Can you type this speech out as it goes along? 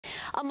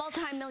A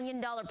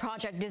multi-million-dollar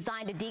project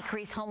designed to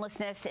decrease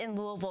homelessness in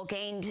Louisville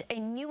gained a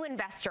new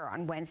investor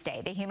on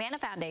Wednesday. The Humana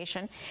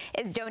Foundation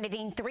is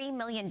donating $3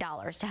 million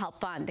to help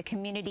fund the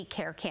community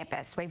care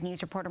campus. Wave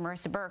News reporter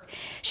Marissa Burke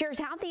shares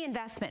how the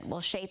investment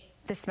will shape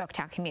the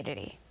Smoketown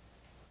community.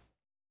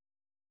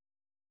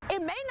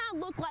 It may not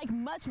look like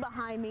much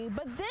behind me,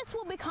 but this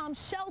will become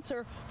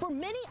shelter for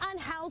many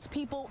unhoused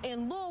people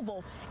in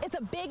Louisville. It's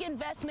a big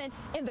investment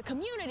in the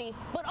community,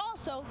 but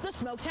also the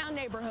Smoketown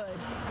neighborhood.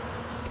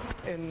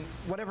 In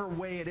whatever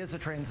way it is a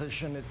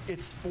transition,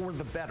 it's for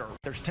the better.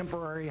 There's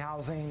temporary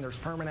housing, there's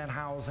permanent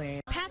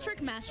housing.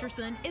 Patrick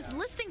Masterson is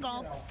listing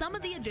off some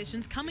of the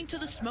additions coming to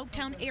the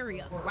Smoketown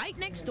area, right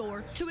next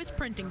door to his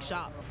printing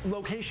shop.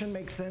 Location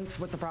makes sense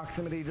with the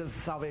proximity to the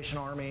Salvation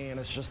Army, and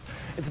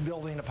it's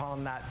building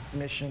upon that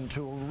mission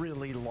to a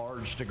really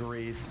large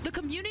degree. The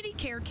community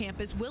care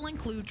campus will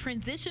include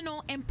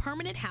transitional and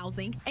permanent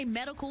housing, a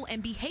medical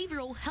and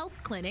behavioral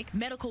health clinic,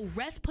 medical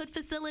respite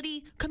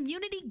facility,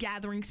 community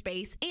gathering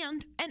space, and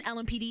an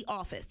LMPD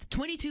office.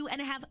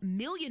 $22.5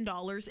 million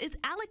is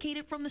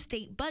allocated from the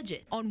state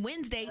budget. On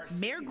Wednesday,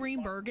 Mayor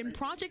Greenberg and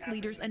project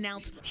leaders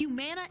announced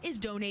Humana is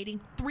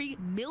donating $3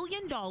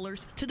 million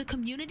to the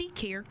community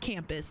care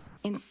campus.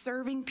 In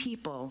serving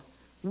people,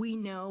 we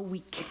know we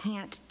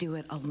can't do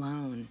it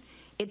alone.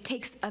 It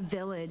takes a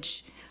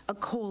village, a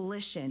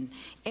coalition,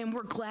 and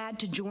we're glad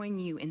to join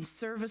you in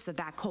service of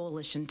that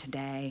coalition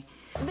today.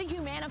 The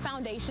Humana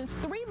Foundation's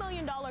 $3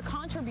 million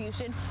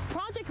contribution,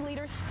 project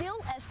leaders still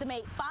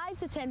estimate $5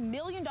 to $10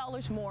 million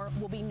more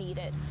will be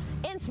needed.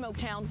 In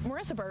Smoketown,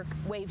 Marissa Burke,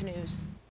 Wave News.